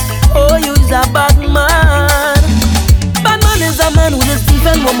night. Oh, you's a bad man. Bad man is a man who will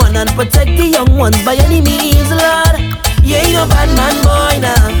defend woman and protect the young ones by any means, Lord. You ain't no bad man, boy,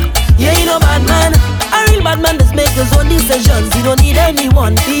 now. You ain't no bad man. A real bad man just make his own decisions. He don't need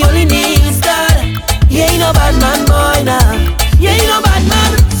anyone, he only needs God. You ain't no bad man, boy, now. You ain't no bad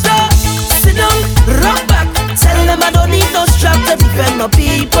man. So, sit down, rock back. Tell them I don't need no strap to defend my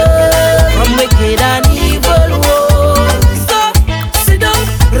people from wicked and evil. Whoa. So, sit down,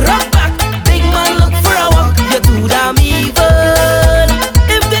 rock back. Big man, look for a walk. You're too damn evil.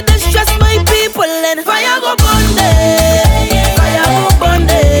 If they distress my people, then fire go burn them. Fire go burn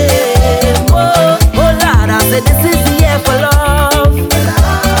them. Oh, oh Lord, I said this is the year for love.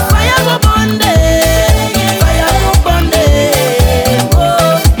 Fire go burn them. Fire go burn them.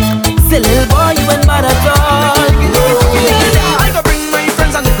 Oh, say little boy, you ain't mad at all. I go bring my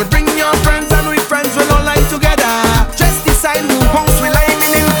friends and you could bring your friends, and we friends will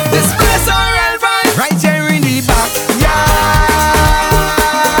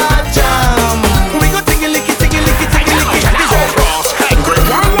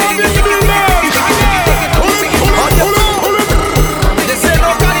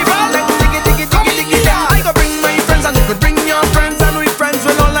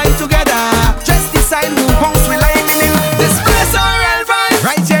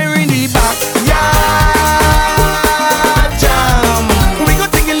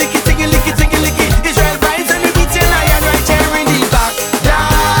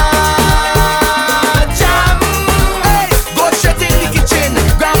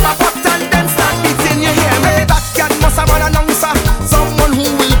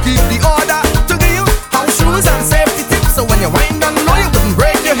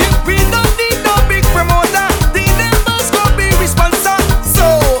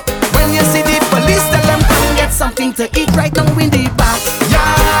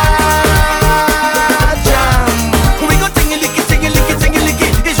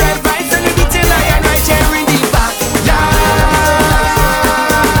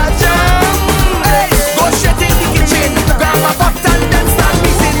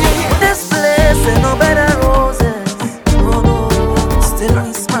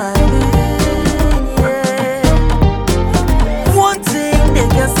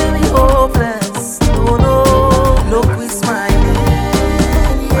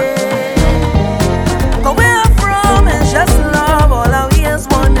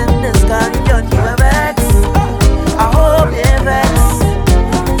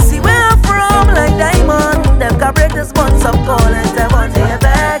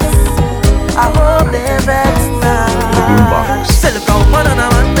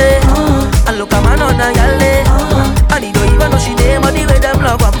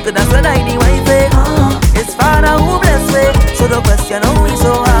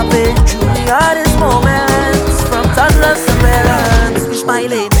hardest moments, from toddlers to parents, we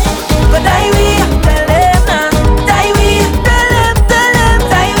smiling. But I will tell them now, I will tell them,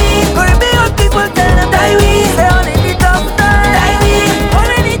 I will. Caribbean people tell them, I will. Say on any tough time, I will. On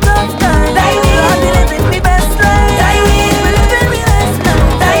any tough time, I will. I'll be living my best life, I will. Be living my best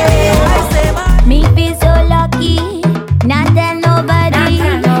life, I will. I say my. Me feel so lucky, not tell nobody.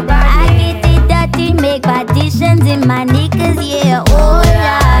 I get it dirty, make partitions in my knickers, yeah. Oh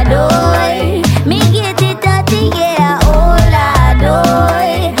Lord, oh. Me get it dirty, yeah. Oh Lord,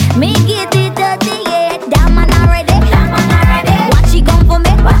 oh. Me get it dirty, yeah. Damn man already, Watch she come for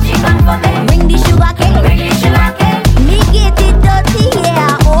me, Bring the sugar cane, Me get it dirty,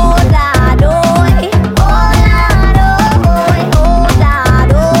 yeah. Oh Lord, oh. Oh Lord, oh. Oh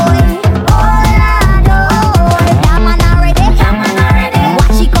Lord, oh. Oh Lord, oh. Damn man already,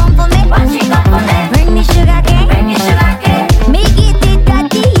 Watch she come for me, Bring the sugar cane, Me get it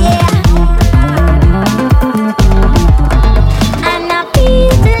dirty, yeah. And I feel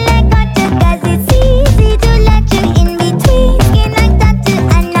to like butter 'cause it's easy to let you in between skin like tattoo.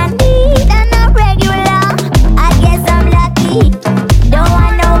 And I need and a regular. I guess I'm lucky. Don't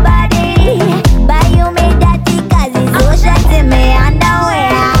want nobody. But you made dirty 'cause it's ocean to me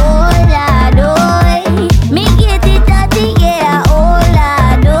underwear. Oh Lord, oh. Me get it dirty, yeah. Oh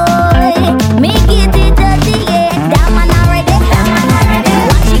Lord, oh. Me get it dirty, yeah. Damn man already,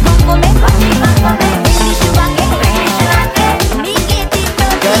 Watch she come for me, Bring the sugar cane, Me get it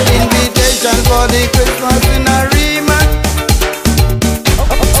dirty. The invitation for the Christmas in a rematch.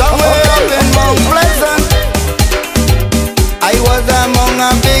 Somewhere up in Mount Pleasant, I was among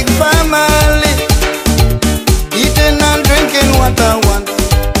a big family, eating and drinking what I want,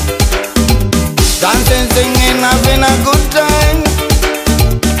 dancing, singing, having a good time.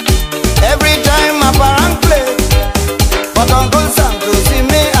 Every time my parents play, but Uncle Sam to see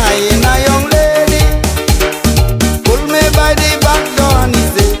me eyeing a young lady, pull me by the back door and he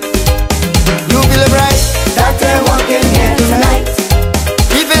said, "You feel bright, that ain't walking here tonight.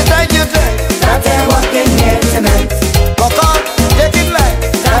 Keep it tight, you tight, that ain't walking here tonight. Cock out, take it light,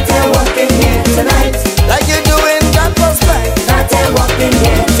 that ain't walking here tonight. Like you doing that first night, that ain't walking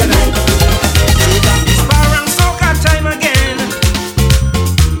here tonight." It's Barang Soca time again.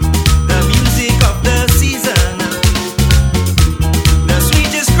 The music of the season, the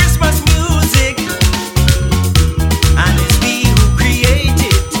sweetest Christmas music, and it's we who create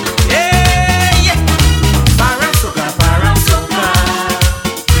it. Hey, Barang Soca,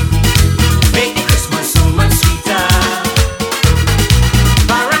 make the Christmas so much sweeter.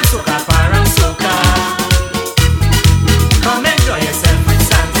 Barang Soca, come enjoy yourself with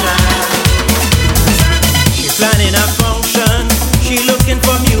Santa. She's planning a function, she looking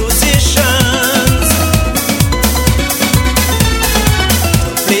for musicians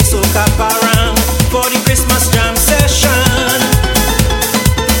to play soca parang for the Christmas jam session.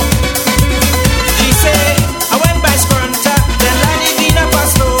 She say, I went by Scrunta, then landed in a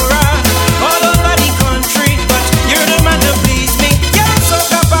Pastora, all over the country, but you're the man to please me. Yeah,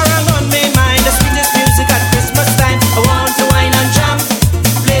 soca parang on my mind, the sweetest music at Christmas time. I want to wine and jam,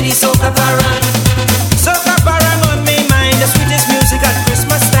 play the soca parang. Soca parang on my mind, the sweetest music at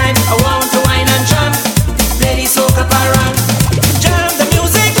Christmas time. I want to wine and jam, play the soca parang. Jam the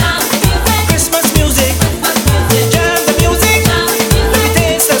music, Christmas music,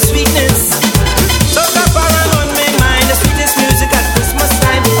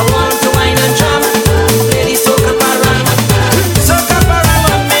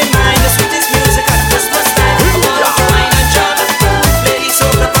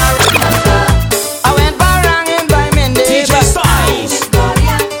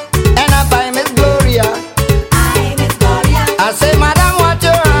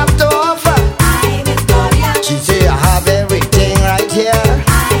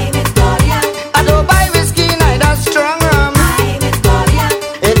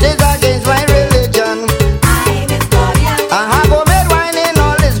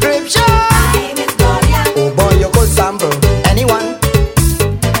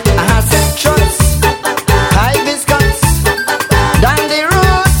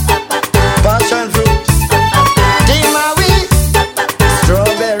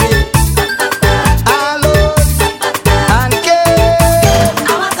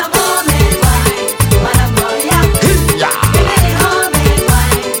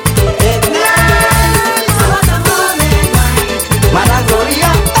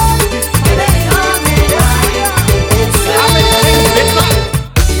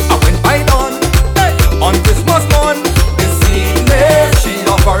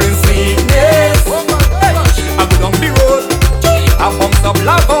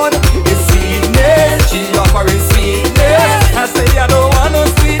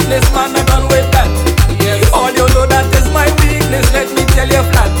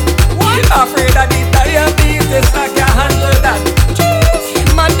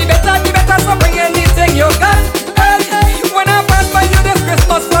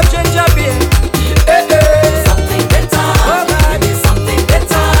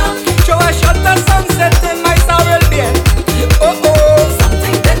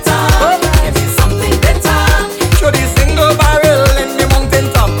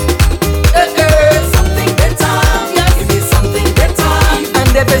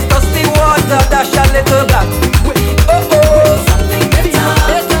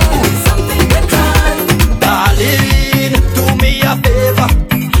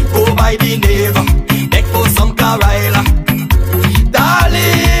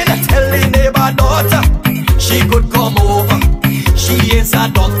 is a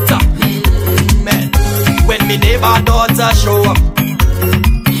doctor. Man, when me neighbor daughter show up,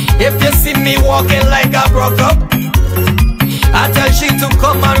 if you see me walking like I broke up, I tell she to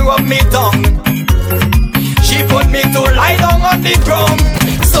come and rub me down. She put me to lie down on the ground.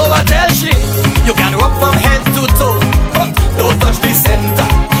 So I tell she, you can rub from head to toe, but don't touch the center.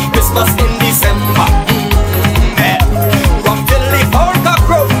 Christmas in December. Rub till the fork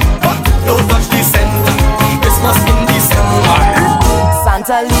crow, but don't touch the center. Christmas in December.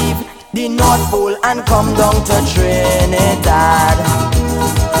 Santa leave the North Pole and come down to Trinidad.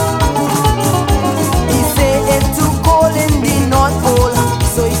 He say it's too cold in the North Pole,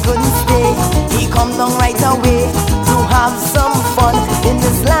 so he couldn't stay. He come down right away to have some fun in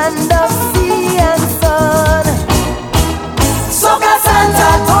this land of sea and sun. So Santa,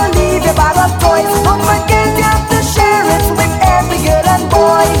 don't leave your bag of toys. Don't forget you have to share it with every girl and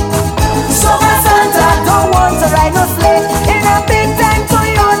boy. So Santa don't want to ride no sleigh in a big time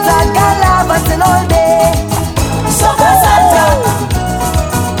Toyota Galabatin all day. So Santa,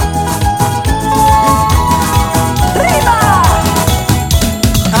 Riva!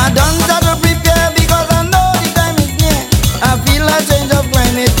 I don't have to prepare because I know the time is near. I feel a change of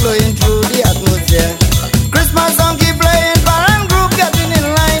climate flowing through the atmosphere. Christmas song keep playing, parent group getting in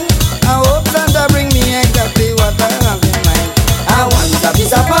line. I hope Santa bring me exactly what I have in mind. I want a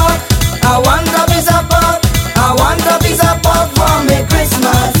piece of pork, I want a piece of pork, I want a piece of pork for me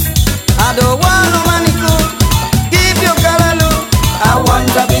Christmas. I don't want no money to give you callaloo. I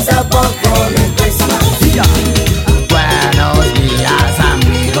want a piece of pork for me Christmas. Buenos días,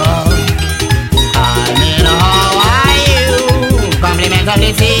 amigos. I mean, how are you? Compliments of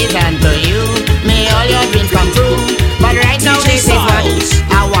the season to you. May all your dreams come true. But right now, this is what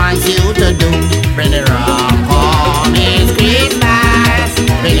I want you to do. Bring it rum, home, it's Christmas.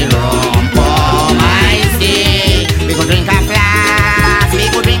 Bring it rum, home, I say. We could drink a flask, we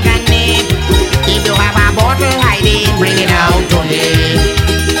could drink a nip. If you have a bottle hiding, bring it out to me.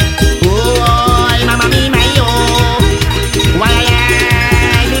 Oh, mama me, my yo. Why,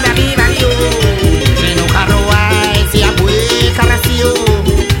 viva, viva, yo. Je no carro, I see a boy, carasio.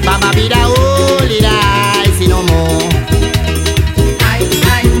 Baba vida, holy die, see no more.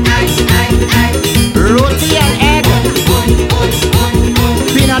 Roti and egg,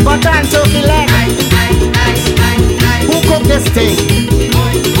 peanut butter and turkey leg. Who cooked this thing?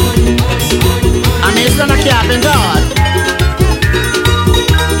 I mean, it's not a carpenter.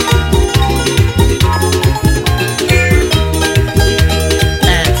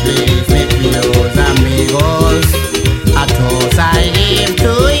 Amigos, a toast I give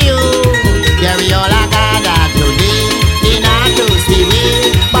to you. Yeah, we all are gathered today in a toasty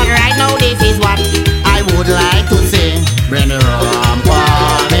way. But right now this is what I would like to say. Bring the rum for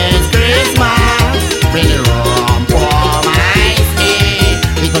it's Christmas. Bring the rum for my stay.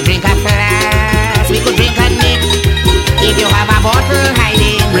 We could drink a flask, we could drink a nip. If you have a bottle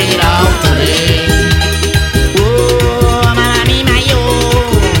hiding, bring it out today.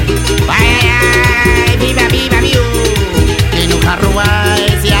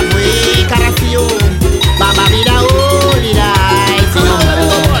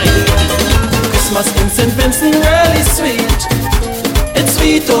 Christmas instant fencing really sweet. It's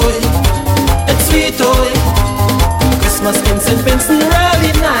sweet, oi. It's sweet, oi. Christmas instant fencing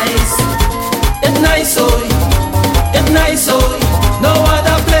really nice. It's nice, oi. It's nice, oi. No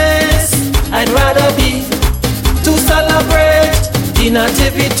other place I'd rather be to celebrate the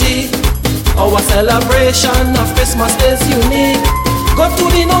nativity. Our celebration of Christmas is unique. Go to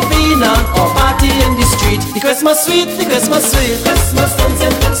the novena or party in the street. The Christmas sweet, the Christmas sweet. Christmas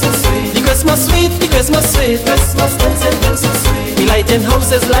instant sweet. The Christmas sweet, the Christmas sweet. Christmas instant sweet. We lighting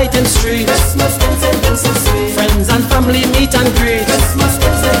houses, lighting streets. Christmas instant sweet. Friends and family meet and greet. Christmas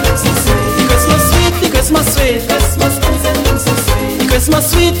instant sweet. The Christmas sweet, the Christmas sweet. Christmas instant sweet. The Christmas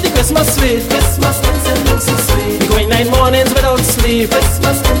sweet, the Christmas sweet. Christmas instant sweet. We going 9 mornings without sleep.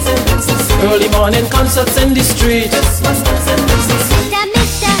 Christmas instant sweet. Early morning concerts in the street. Christmas instant sweet.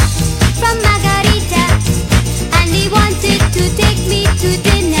 From Margarita, and he wanted to take me to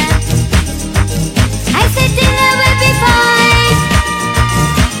dinner. I said dinner will be fine,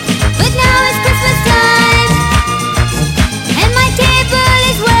 but now it's Christmas time, and my table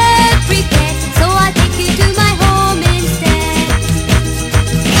is well prepared, so I'll take you to my home instead.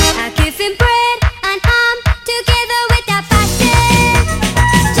 I give him bread and ham together with a passion,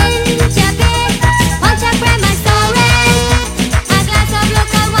 gingerbread, one chocolate, my sorry.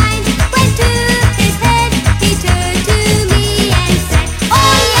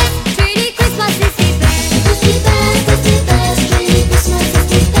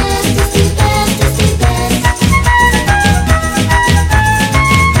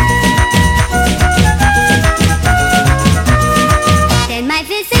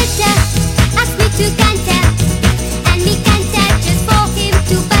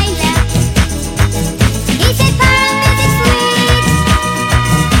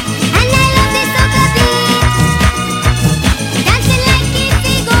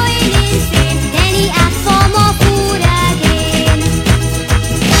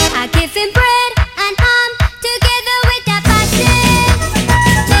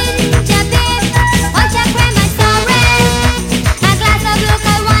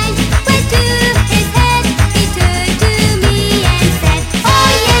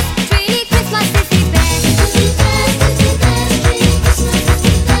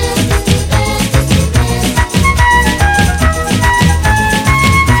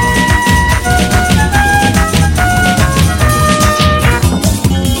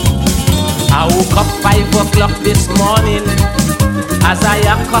 as I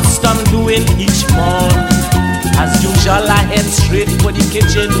accustomed doing each morn. As usual, I head straight for the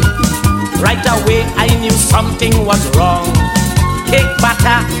kitchen. Right away, I knew something was wrong. Cake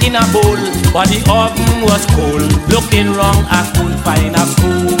batter in a bowl, but the oven was cold. Looking wrong, I couldn't find a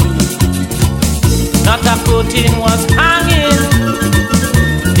spoon. Not a protein was hanging.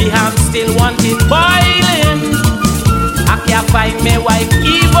 The ham still wanted boiling. I can't find my wife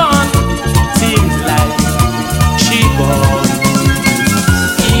even. Seems like she gone.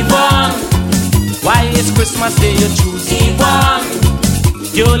 Yvonne, why is Christmas Day you choose? Yvonne,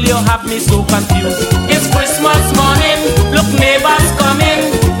 girl, you have me so confused. It's Christmas morning, look neighbors coming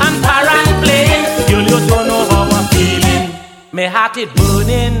and parents playing. Girl, you don't know how I'm feeling. My heart is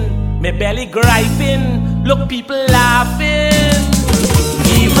burning, my belly griping. Look, people laughing.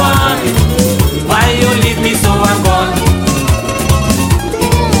 Yvonne, why you leave me so I'm gone?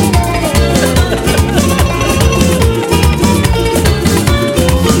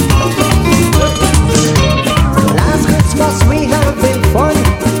 Last Christmas we having fun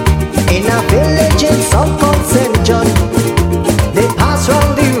in a village in South St. John. They pass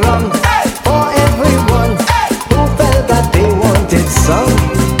round the rum for everyone who felt that they wanted some.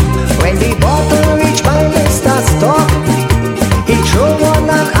 When the bottle reached my Mr. Stock, he threw one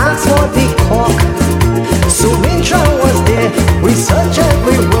and asked for the cork. Sumintra was there, we searched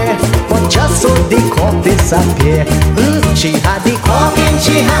everywhere, but just so the cork disappear. She had the cork in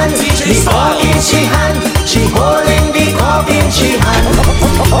she hand, the cork in she hand, she holding the cork in she hand.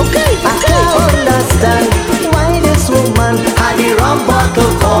 Okay, I can't understand why this woman had the rum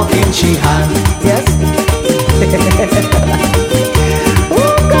bottle cork in she hand. Yes.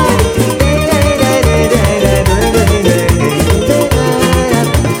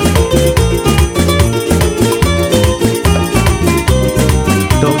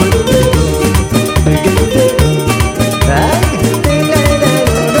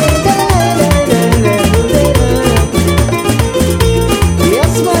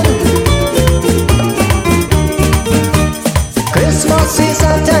 Christmas is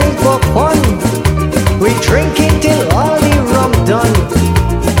a time for fun. We drinking till all the rum done.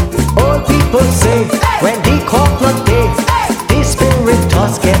 Old people say when the cork not there, the spirit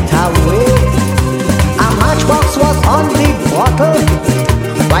does get away. A matchbox was on the bottle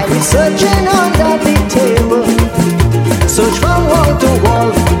while we searching under the table. Search from wall to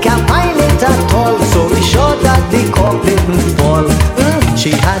wall, can't find it at all. So we sure that the cork didn't fall.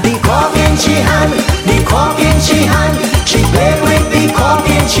 She had the cork in she hand, the cork in she hand. She played with the cork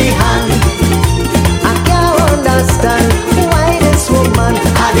in she hand. I can't understand why this woman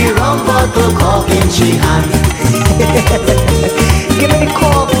had the rum bottle cork in she hand.